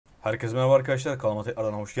Herkese merhaba arkadaşlar, kanalıma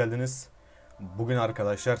tekrardan hoş geldiniz. Bugün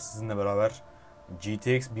arkadaşlar sizinle beraber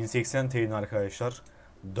GTX 1080 Ti'nin arkadaşlar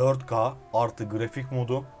 4K artı grafik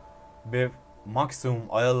modu ve maksimum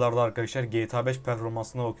ayarlarda arkadaşlar GTA 5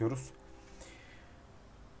 performansına bakıyoruz.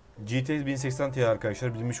 GTX 1080 Ti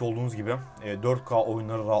arkadaşlar bilmiş olduğunuz gibi 4K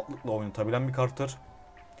oyunları rahatlıkla oynatabilen bir karttır.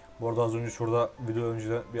 Bu arada az önce şurada video önce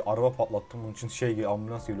de bir araba patlattım. Bunun için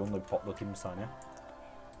ambulans geliyor, onu da bir patlatayım bir saniye.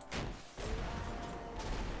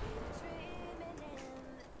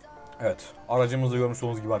 Evet, aracımızda görmüş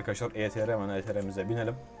olduğunuz gibi arkadaşlar hemen ETR'mize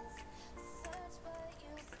binelim.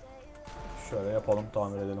 Şöyle yapalım,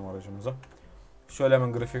 tamir edelim aracımızı. Şöyle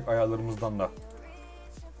hemen grafik ayarlarımızdan da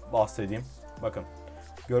bahsedeyim. Bakın,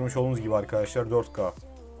 görmüş olduğunuz gibi arkadaşlar 4K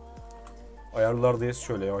ayarlardayız.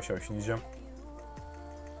 Şöyle yavaş yavaş ineceğim.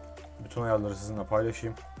 Bütün ayarları sizinle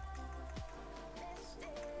paylaşayım.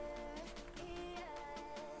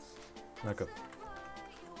 Bakın.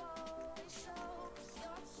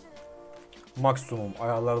 Maksimum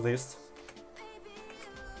ayarlardayız.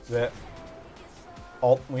 Ve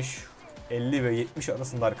 60, 50 ve 70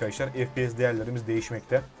 arasında arkadaşlar FPS değerlerimiz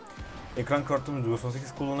değişmekte. Ekran kartımız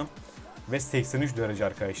 98 kullanım ve 83 derece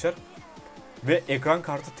arkadaşlar. Ve ekran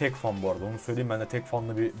kartı tek fan bu arada. Onu söyleyeyim, bende tek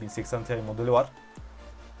fanlı bir 1080 Ti modeli var.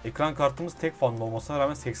 Ekran kartımız tek fanlı olmasına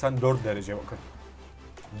rağmen 84 derece, bakın.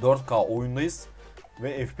 4K oyundayız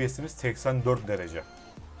ve FPS'imiz 84 derece.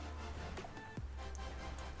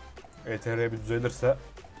 ETR bir düzelirse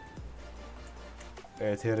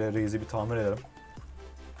ETR reisi bir tamir ederim.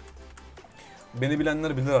 Beni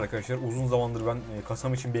bilenler bilir arkadaşlar. Uzun zamandır ben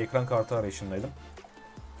kasam için bir ekran kartı arayışındaydım.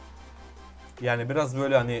 Yani biraz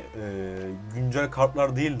böyle hani güncel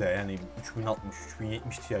kartlar değil de yani 3060,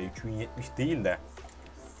 3070 Ti, 3070 değil de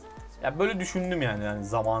ya böyle düşündüm yani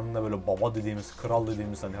zamanında böyle baba dediğimiz, kral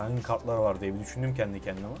dediğimiz hani hangi kartlar var diye bir düşündüm kendi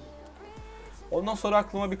kendime. Ondan sonra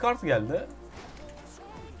aklıma bir kart geldi.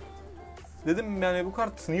 Dedim yani bu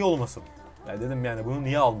kart niye olmasın? Yani dedim yani bunu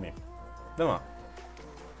niye almayayım? Değil mi?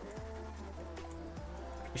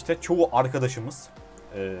 İşte çoğu arkadaşımız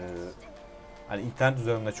hani internet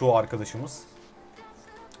üzerinde çoğu arkadaşımız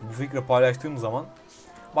bu fikri paylaştığım zaman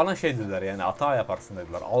bana şey dediler, yani hata yaparsın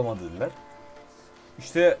dediler, alma dediler.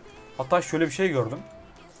 İşte hatta şöyle bir şey gördüm.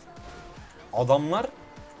 Adamlar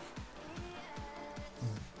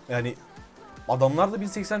da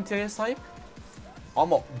 1080 Ti'ye sahip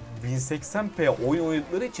ama 1080p oyun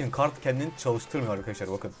oynadıkları için kart kendini çalıştırmıyor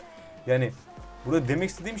arkadaşlar, bakın. Yani burada demek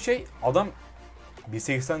istediğim şey, adam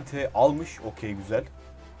 1080 Ti almış, okey güzel.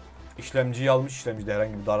 İşlemciyi almış, işlemcide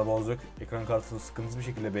herhangi bir darbe yok. Ekran kartını sıkıntısız bir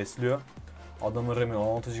şekilde besliyor. Adamın RAM'i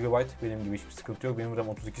 16 GB, benim gibi hiçbir sıkıntı yok. Benim RAM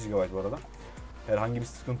 32 GB bu arada. Herhangi bir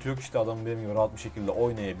sıkıntı yok, işte adam benim gibi rahat bir şekilde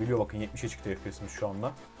oynayabiliyor. Bakın 70'e çıktı FPS'imiz şu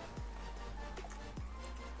anda.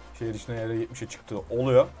 Şehir içine yere 70'e çıktı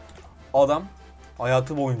oluyor. Adam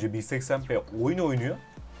hayatı boyunca 1080p oyun oynuyor.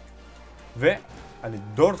 Ve hani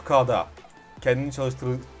 4K'da kendini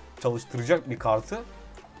çalıştıracak bir kartı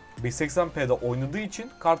 1080p'de oynadığı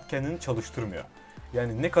için kart kendini çalıştırmıyor.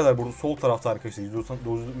 Yani ne kadar burada sol tarafta arkadaşlar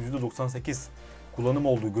 %98 kullanım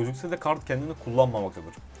olduğu gözükse de kart kendini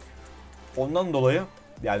kullanmamaktadır. Ondan dolayı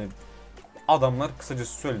yani adamlar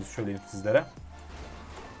kısacası söyleyeyim sizlere.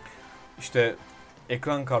 İşte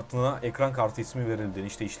ekran kartı ismi verildiğini,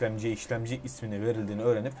 işte işlemciye işlemci ismini verildiğini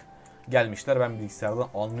öğrenip gelmişler. Ben bilgisayardan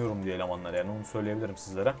anlıyorum diye elemanlar, yani onu söyleyebilirim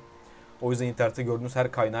sizlere. O yüzden internette gördüğünüz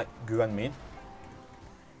her kaynağa güvenmeyin.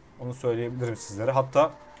 Onu söyleyebilirim sizlere.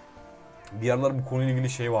 Hatta bir aralar bu konuyla ilgili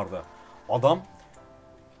şey vardı. Adam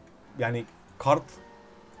yani kart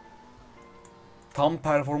tam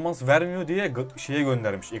performans vermiyor diye şeye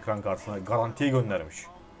göndermiş, ekran kartına garantiye göndermiş.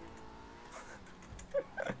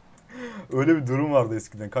 Öyle bir durum vardı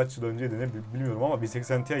eskiden. Kaç yıl önceydi ne bilmiyorum ama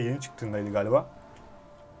 1080 Ti yeni çıktığındaydı galiba.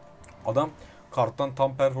 Adam karttan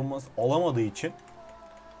tam performans alamadığı için,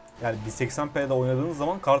 yani 1080p'de oynadığınız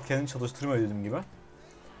zaman kart kendini çalıştırmıyor dediğim gibi.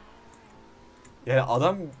 Yani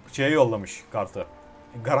adam şeye yollamış kartı.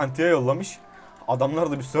 Garantiye yollamış.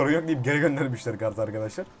 Adamlar da bir sorun yok deyip geri göndermişler kartı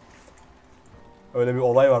arkadaşlar. Öyle bir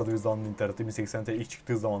olay vardı bizde onun internette. 1080 Ti ilk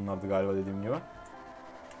çıktığı zamanlardı galiba dediğim gibi.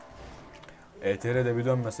 ETR'de bir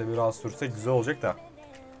dönmese, biraz sürse güzel olacak da.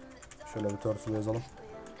 Şöyle bir turtle yazalım.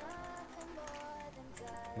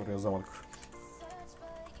 Dur, yazamadık.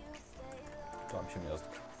 Tamam, şimdi yazdık.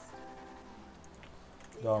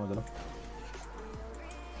 Devam edelim.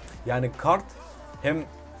 Yani kart hem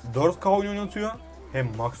 4K oyun oynatıyor,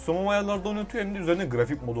 hem maksimum ayarlarda oynatıyor, hem de üzerinde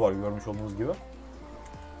grafik modu var görmüş olduğunuz gibi.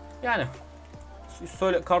 Yani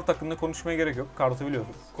kart hakkında konuşmaya gerek yok. Kartı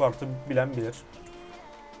biliyorsunuz. Kartı bilen bilir.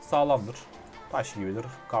 Sağlamdır. Taş gibidir.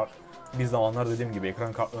 Bir zamanlar dediğim gibi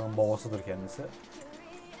ekran kartlarının babasıdır kendisi.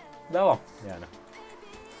 devam yani.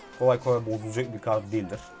 Kolay kolay bozulacak bir kart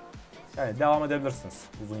değildir. Yani devam edebilirsiniz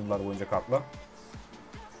uzun yıllar boyunca kartla.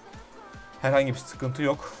 Herhangi bir sıkıntı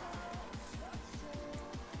yok.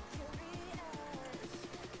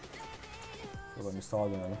 Şuradan bir sağa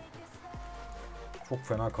dönelim. Çok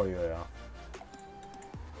fena kayıyor ya.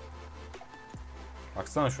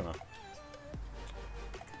 Baksana şuna.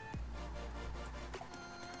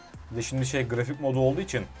 Bir de şimdi grafik modu olduğu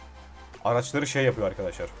için araçları yapıyor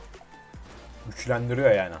arkadaşlar.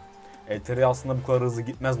 Güçlendiriyor yani. LTR aslında bu kadar hızlı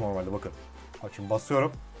gitmez normalde, bakın. Bak şimdi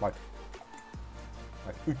basıyorum. Bak.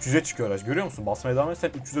 Bak 300'e çıkıyor araç. Görüyor musun? Basmaya devam edersen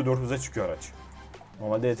 300'e 400'e çıkıyor araç.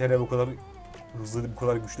 Normalde LTR bu kadar hızlı, bu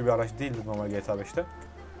kadar güçlü bir araç değildir normal GTA 5'te.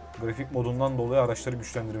 Grafik modundan dolayı araçları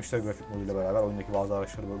güçlendirmişler grafik moduyla beraber. Oyundaki bazı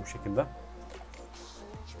araçları böyle bu şekilde.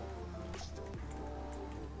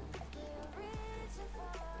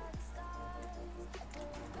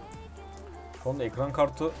 Şu anda ekran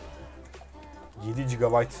kartı 7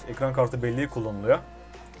 GB ekran kartı belleği kullanılıyor.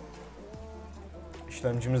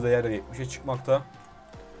 İşlemcimiz de yer 70'e çıkmakta.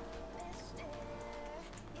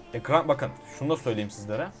 Ekran, bakın şunu da söyleyeyim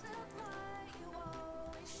sizlere.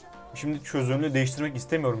 Şimdi çözünürlüğü değiştirmek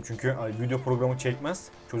istemiyorum çünkü video programı çekmez.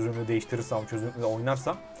 Çözünürlüğü değiştirirsem, çözünürlüğü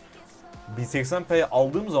oynarsam. 1080p'ye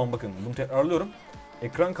aldığım zaman, bakın bunu tekrarlıyorum.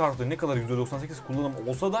 Ekran kartı ne kadar %98 kullanım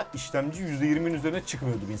olsa da işlemci %20'nin üzerine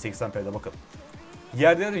çıkmıyordu 1080p'de, bakın.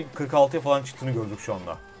 Yer 46'ya falan çıktığını gördük şu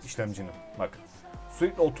anda işlemcinin. Bak.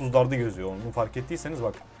 Sürekli 30'larda geziyor. Onu fark ettiyseniz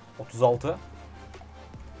bak. 36.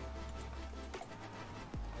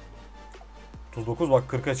 39, bak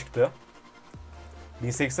 40'a çıktı.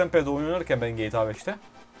 1080p'de oynarken ben GTA 5'te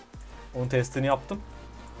onun testini yaptım.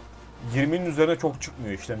 20'nin üzerine çok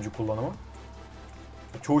çıkmıyor işlemci kullanımı.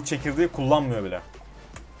 Çoğu çekirdeği kullanmıyor bile.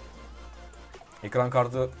 Ekran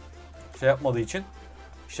kartı yapmadığı için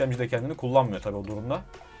işlemci de kendini kullanmıyor tabii o durumda.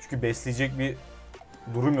 Çünkü besleyecek bir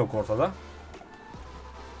durum yok ortada.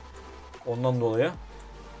 Ondan dolayı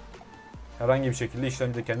herhangi bir şekilde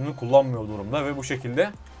işlemci de kendini kullanmıyor durumda ve bu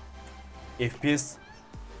şekilde FPS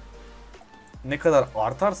ne kadar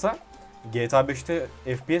artarsa GTA 5'te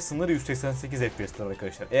FPS sınırı 188 FPS'tir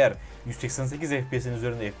arkadaşlar. Eğer 188 FPS'in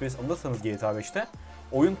üzerinde FPS alırsanız GTA 5'te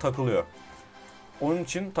oyun takılıyor. Onun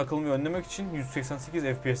için takılmayı önlemek için 188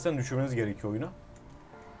 FPS'ten düşürmeniz gerekiyor oyunu.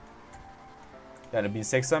 Yani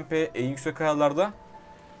 1080p en yüksek ayarlarda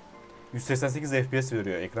 188 FPS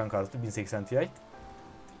veriyor ekran kartı 1080 Ti.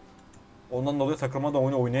 Ondan dolayı takılmadan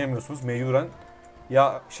oyunu oynayamıyorsunuz. Mecburen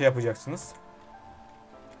ya yapacaksınız.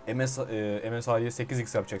 MSI'ye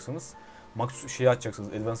 8x yapacaksınız. Max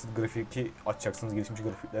açacaksınız. Advanced Grafik'i açacaksınız, gelişmiş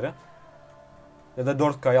grafiklere. Ya da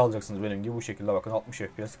 4K'yı alacaksınız benim gibi bu şekilde, bakın 60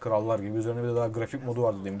 FPS krallar gibi. Üzerine bir de daha grafik modu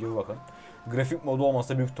var dediğim gibi, bakın. Grafik modu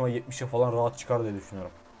olmasa büyük ihtimal 70'e falan rahat çıkar diye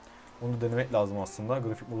düşünüyorum. Onu denemek lazım aslında,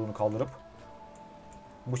 grafik modunu kaldırıp.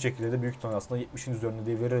 Bu şekilde de büyük ihtimal aslında 70'in üzerinde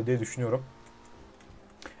diye verir diye düşünüyorum.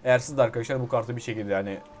 Eğer siz de arkadaşlar bu kartı bir şekilde,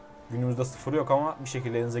 yani günümüzde sıfır yok ama bir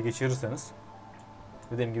şekilde elinize geçirirseniz,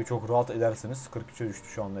 dediğim gibi çok rahat edersiniz. 43'e düştü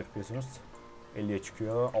şu anda FPS'imiz. 50'ye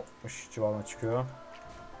çıkıyor, 60 civarına çıkıyor.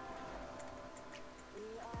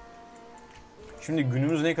 Şimdi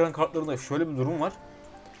günümüzün ekran kartlarında şöyle bir durum var.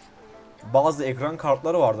 Bazı ekran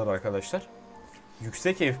kartları vardır arkadaşlar.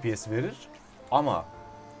 Yüksek FPS verir ama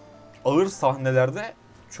ağır sahnelerde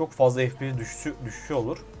çok fazla FPS düşüşü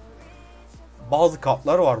olur. Bazı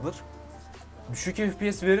kartlar vardır. Düşük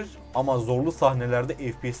FPS verir ama zorlu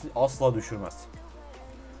sahnelerde FPS'i asla düşürmez.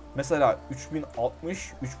 Mesela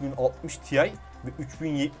 3060 Ti ve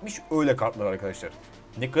 3070 öyle kartlar arkadaşlar.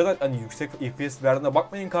 Ne kadar yüksek FPS verdiğine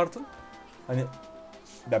bakmayın kartın. Hani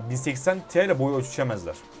ya 1080 Ti ile boy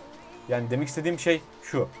ölçüşemezler. Yani demek istediğim şey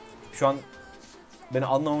şu. Şu an beni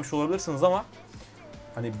anlamamış olabilirsiniz ama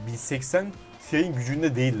hani 1080 Ti'nin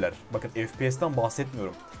gücünde değiller. Bakın FPS'ten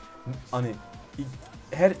bahsetmiyorum. Hani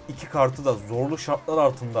her iki kartı da zorlu şartlar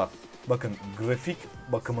altında, bakın grafik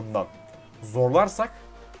bakımından zorlarsak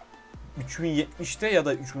 3070'te ya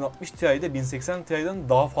da 3060 Ti'de 1080 Ti'den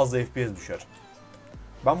daha fazla FPS düşer.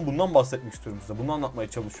 Ben bundan bahsetmek istiyorum size. Bunu anlatmaya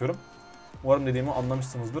çalışıyorum. Umarım dediğimi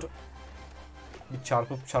anlamışsınızdır. Bir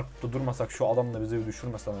çarpıp da durmasak, şu adam da bizi bir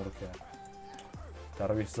düşürmesen oruk ya.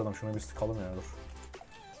 Terbiyesiz adam, şuna bir sıkalım ya, dur.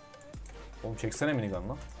 Oğlum çeksene minigun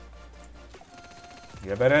lan.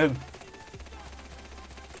 Geberelim.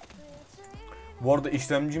 Bu arada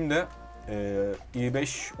işlemcim de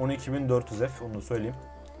i5 12400F, onu da söyleyeyim.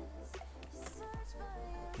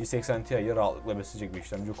 1080 Ti'yi rahatlıkla besleyecek bir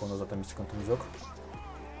işlemci. O konuda zaten bir sıkıntımız yok.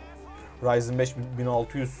 Ryzen 5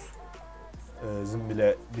 1600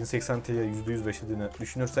 bile 1080 Ti'ye %100 beslediğini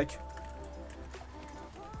düşünürsek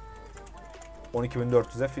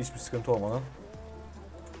 12400F hiçbir sıkıntı olmadan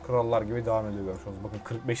krallar gibi devam ediyor görüyorsunuz.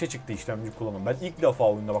 Bakın 45'e çıktı işlemci kullanım. Ben ilk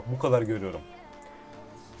defa oyunda bak bu kadar görüyorum.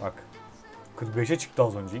 Bak 45'e çıktı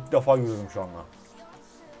az önce. İlk defa görüyorum şu anda.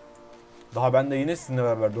 Daha ben de yine sizinle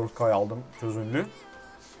beraber 4K'ya aldım çözünürlüğü.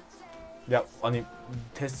 Ya hani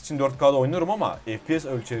test için 4K'da oynuyorum ama FPS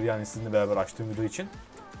ölçeri yani sizinle beraber açtığım video için.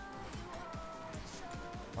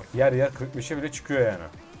 Bak yer yer 45'e bile çıkıyor yani.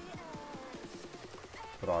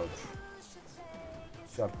 Dur abi dur.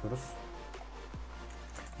 Çarpıyoruz.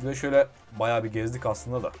 Bir de şöyle bayağı bir gezdik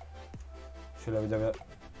aslında da. Şöyle bir de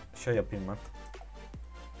bir şey yapayım ben.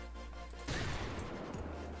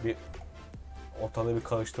 Bir ortalığı bir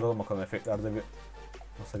karıştıralım bakalım. Efektlerde bir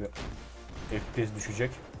nasıl bir FPS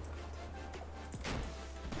düşecek.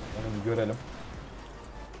 Onu bir görelim.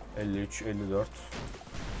 53, 54,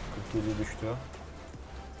 47 düştü.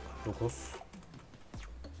 49,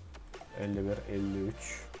 51, 53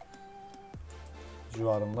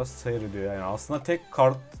 civarında seyrediyor. Yani aslında tek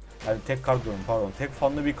kart, yani tek kart diyorum pardon, tek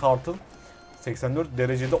fanlı bir kartın 84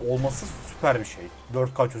 derecede olması süper bir şey.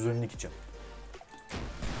 4K çözünürlük için.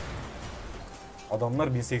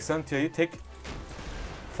 Adamlar 1080 Ti'yi tek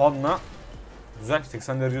fanla güzel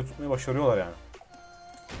 80 derece tutmayı başarıyorlar yani.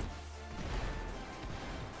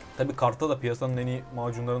 Tabi kartta da piyasanın en iyi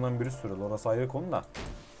macunlarından biri sürüyor. Orası ayrı konu da.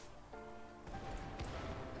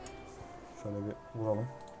 Şöyle bir vuralım.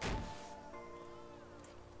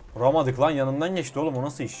 Vuramadık lan, yanından geçti oğlum, o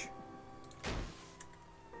nasıl iş?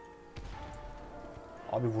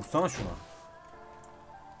 Abi vursana şuna.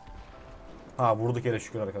 Ha vurduk hele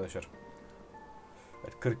şükür arkadaşlar.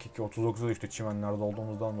 Evet 42 39'a düştü çimenlerde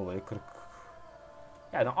olduğumuzdan dolayı 40.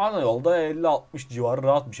 Yani ana yolda 50-60 civarı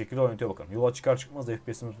rahat bir şekilde oynatıyor bakın. Yola çıkar çıkmaz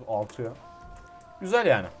FPS'imiz artıyor. Güzel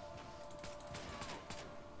yani.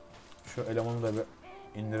 Şu elemanı da bir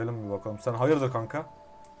indirelim bir bakalım. Sen hayırdır kanka?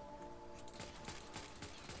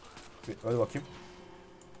 Bir öyle bakayım.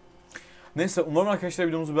 Neyse umarım arkadaşlar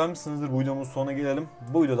videomuzu beğenmişsinizdir. Bu videomuzun sonuna gelelim.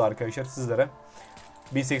 Bu videoda arkadaşlar sizlere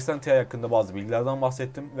 1080 Ti hakkında bazı bilgilerden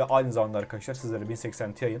bahsettim. Ve aynı zamanda arkadaşlar sizlere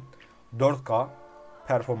 1080 Ti'nin 4K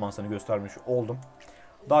performansını göstermiş oldum.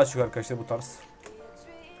 Daha çok arkadaşlar bu tarz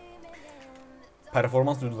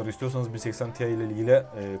performans videoları istiyorsanız 1080 Ti ile ilgili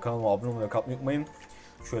kanalıma abone olmayı unutmayın.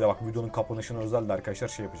 Şöyle bak videonun kapanışına özel de arkadaşlar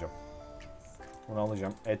şey yapacağım. Bunu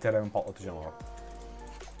alacağım. ETR'mi patlatacağım ama.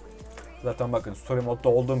 Zaten bakın story modda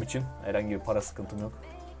olduğum için herhangi bir para sıkıntım yok.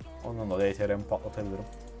 Ondan dolayı ETR'mi patlatabilirim.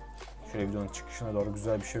 Şöyle videonun çıkışına doğru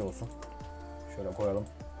güzel bir şey olsun. Şöyle koyalım.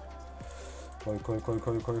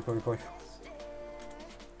 Koy.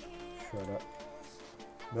 Şöyle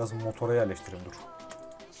biraz motora yerleştirelim dur.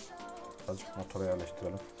 Azıcık motora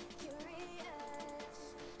yerleştirelim.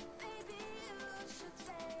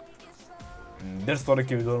 Bir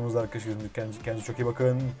sonraki videomuzda arkadaşlar kendinize çok iyi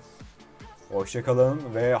bakın. Hoşça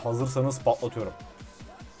kalın ve hazırsanız patlatıyorum.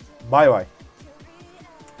 Bay bay.